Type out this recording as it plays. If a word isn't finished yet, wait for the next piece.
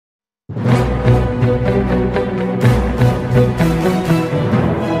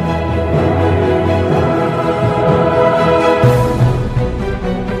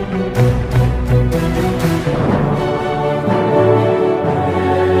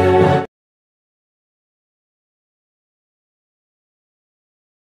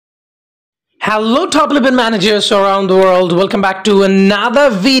Hello top level managers around the world, welcome back to another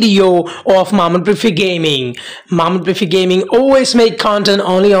video of Mahmood Prithvi Gaming. Mahmood Prithvi Gaming always make content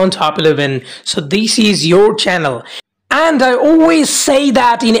only on top 11, so this is your channel. And I always say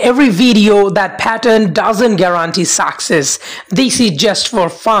that in every video that pattern doesn't guarantee success. This is just for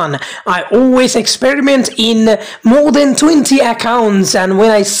fun. I always experiment in more than 20 accounts, and when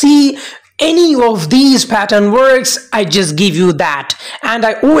I see any of these pattern works, I just give you that. And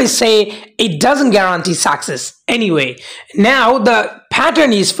I always say it doesn't guarantee success. Anyway, now the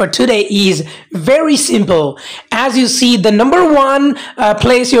pattern is for today is very simple. As you see, the number one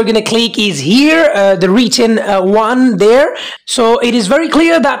place you're gonna click is here, the written one there. So it is very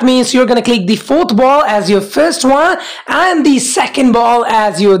clear. That means you're gonna click the fourth ball as your first one and the second ball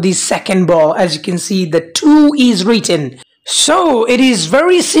as your second ball. As you can see, the 2 is written. So it is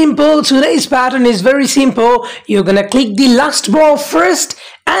very simple. Today's pattern is very simple. You're gonna click the last ball first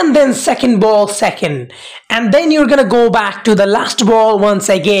and then second ball second, and then you're gonna go back to the last ball once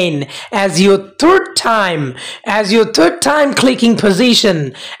again as your third time clicking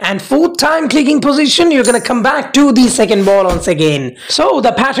position, and fourth time clicking position you're gonna come back to the second ball once again. So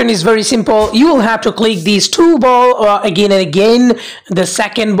the pattern is very simple. You will have to click these 2 balls again and again, the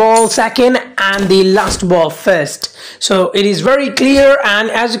second ball second and the last ball first. So it is very clear, and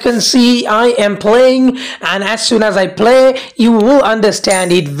as you can see I am playing, and as soon as I play you will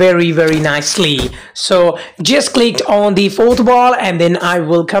understand it very nicely. So just clicked on the fourth ball and then I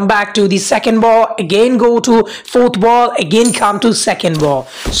will come back to the second ball, again go to fourth ball, again come to second ball.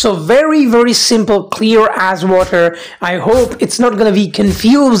 So very simple, clear as water. I hope it's not gonna be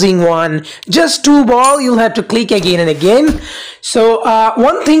confusing one. Just 2 ball, you'll have to click again and again. So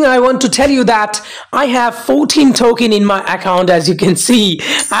one thing I want to tell you that I have 14 token in my account. As you can see,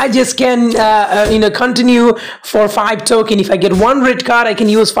 I just can continue for 5 token. If I get 1 red card I can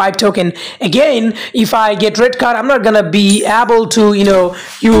use 5 token. Again, if I get red card I'm not gonna be able to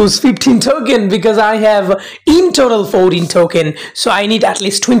use 15 token because I have in total 14 token, so I need at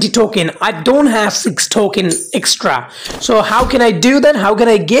least 20 token. I don't have 6 token extra. So how can I do that? How can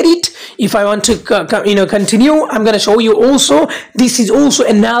I get it? If I want to continue, I'm gonna show you also. This is also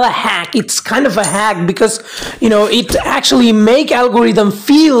another hack. It's kind of a hack because it actually make algorithm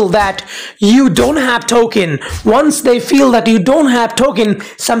feel that you don't have token. Once they feel that you don't have token,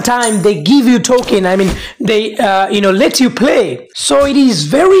 sometimes they give you token. I mean, they let you play. So it is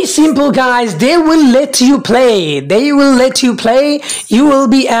very simple, guys. They will let you play. They will let you play. You will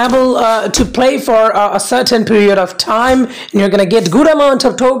be able to play for a certain period of time, and you're gonna get good amount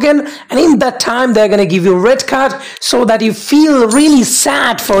of token, and in that time they're gonna give you red card so that you feel really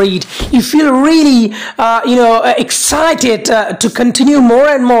sad for it. You feel really excited to continue more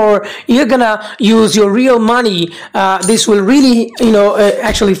and more. You're gonna use your real money. This will really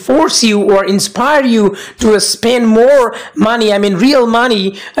actually force you or inspire you to spend more money, I mean real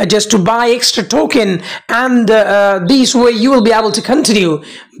money, just to buy extra token, and this way you will be able to continue.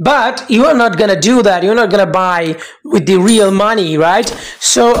 But you are not gonna do that. You're not gonna buy with the real money, right?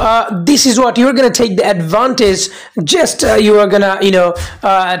 So this is what you're gonna take the advantage. Just you are gonna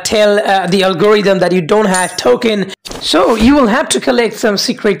tell the algorithm that you don't have token. So you will have to collect some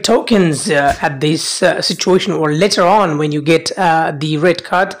secret tokens at this situation, or later on when you get the red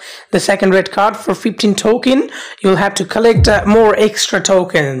card, the second red card for 15 token, you'll have to collect more extra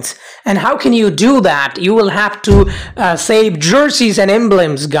tokens. And how can you do that? You will have to save jerseys and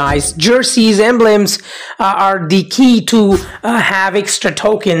emblems, guys. Jerseys, emblems are the key to have extra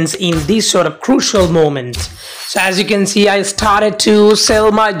tokens in this sort of crucial moment. So as you can see, I started to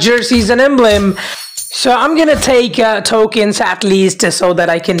sell my jerseys and emblem. So I'm gonna take tokens at least so that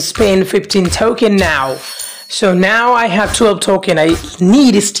I can spend 15 token now. So now I have 12 token. I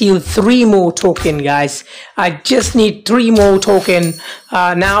need still 3 more token, guys. I just need 3 more token.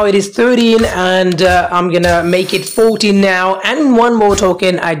 Now it is 13, and I'm gonna make it 14 now, and 1 more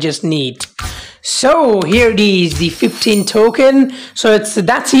token I just need. So here it is, the 15 token. So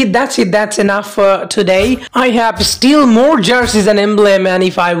that's enough for today. I have still more jerseys and emblem, and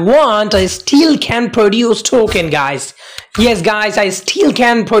if I want I still can produce token, guys. Yes, guys, I still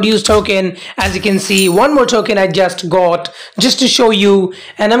can produce token. As you can see, 1 more token I just got, just to show you,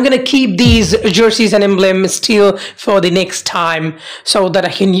 and I'm gonna keep these jerseys and emblems still for the next time so that I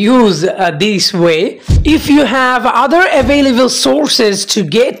can use this way. If you have other available sources to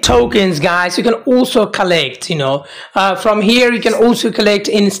get tokens, guys, you can also collect. From here you can also collect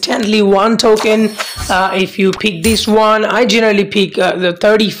instantly 1 token. If you pick this one, I generally pick the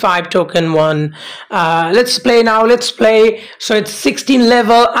 35 token one. Let's play now. Let's play. play. So it's 16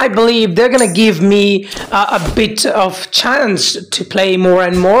 level. I believe they're gonna give me a bit of chance to play more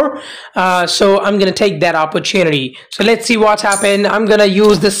and more. So I'm gonna take that opportunity. So let's see what happened. I'm gonna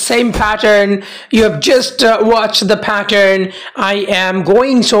use the same pattern. You have just watched the pattern. I am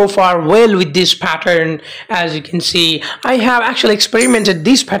going so far well with this pattern. As you can see, I have actually experimented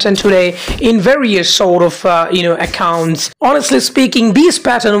this pattern today in various sort of accounts. Honestly speaking, this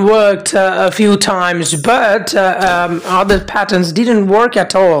pattern worked a few times, but other patterns didn't work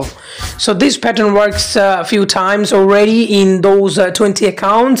at all. So this pattern works a few times already in those 20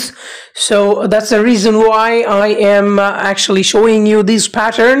 accounts. So that's the reason why I am actually showing you this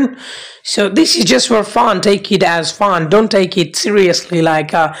pattern. So this is just for fun. Take it as fun. Don't take it seriously.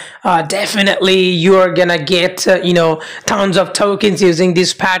 Like definitely you're gonna get tons of tokens using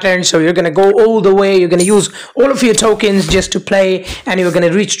this pattern. So you're gonna go all the way. You're gonna use all of your tokens just to play, and you're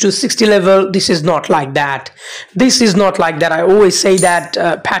gonna reach to 60 level. This is not like that. This is not like that. I always say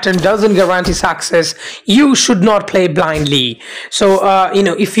that pattern doesn't guarantee success. You should not play blindly. So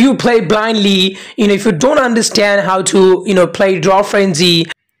if you play blindly, if you don't understand how to play Draw Frenzy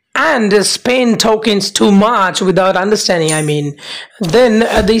and spend tokens too much without understanding, then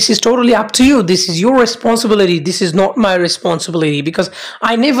this is totally up to you. This is your responsibility. This is not my responsibility, because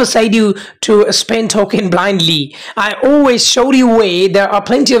I never said you to spend token blindly. I always showed you way. There are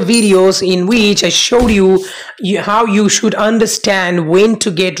plenty of videos in which I showed you how you should understand when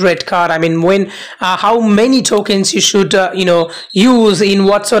to get red card. When how many tokens you should use in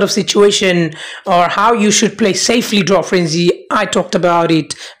what sort of situation, or how you should play safely Draw Frenzy. I talked about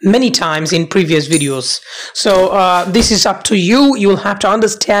it many times in previous videos. So this is up to you. You'll have to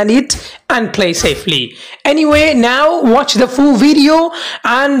understand it and play safely. Anyway, now watch the full video,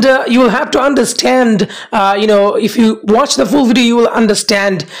 and you will have to understand, if you watch the full video, you will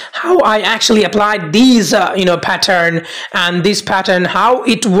understand how I actually applied these pattern, and this pattern, how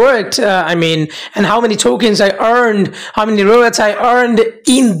it worked, and how many tokens I earned, how many rewards I earned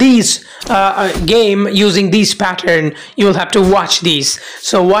in this game using this pattern. You will have to watch this.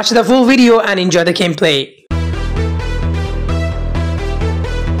 So watch the full video and enjoy the gameplay.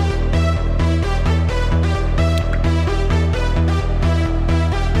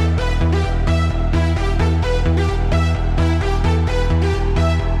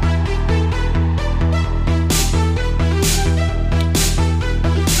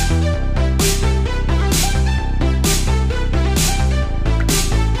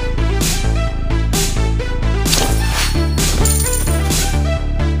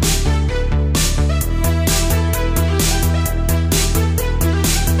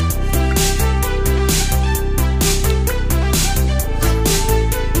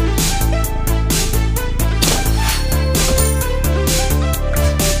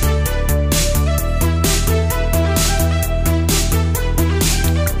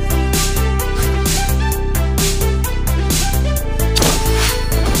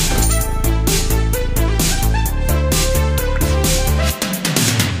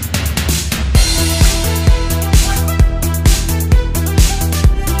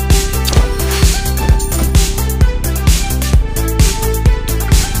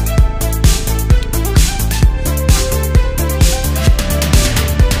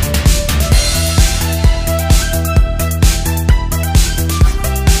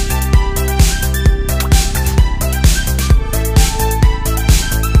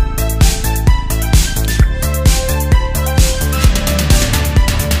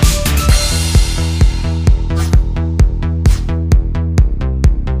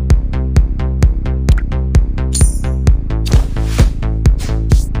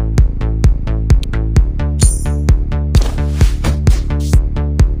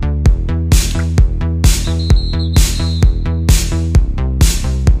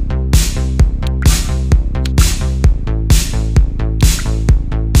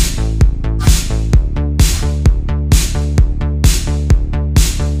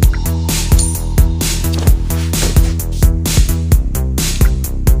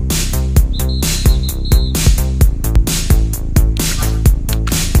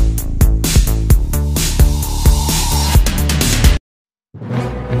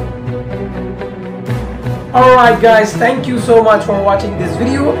 Alright guys, thank you so much for watching this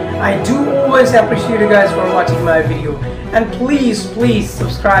video. I do always appreciate you guys for watching my video, and please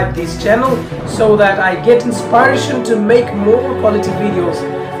subscribe this channel so that I get inspiration to make more quality videos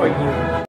for you.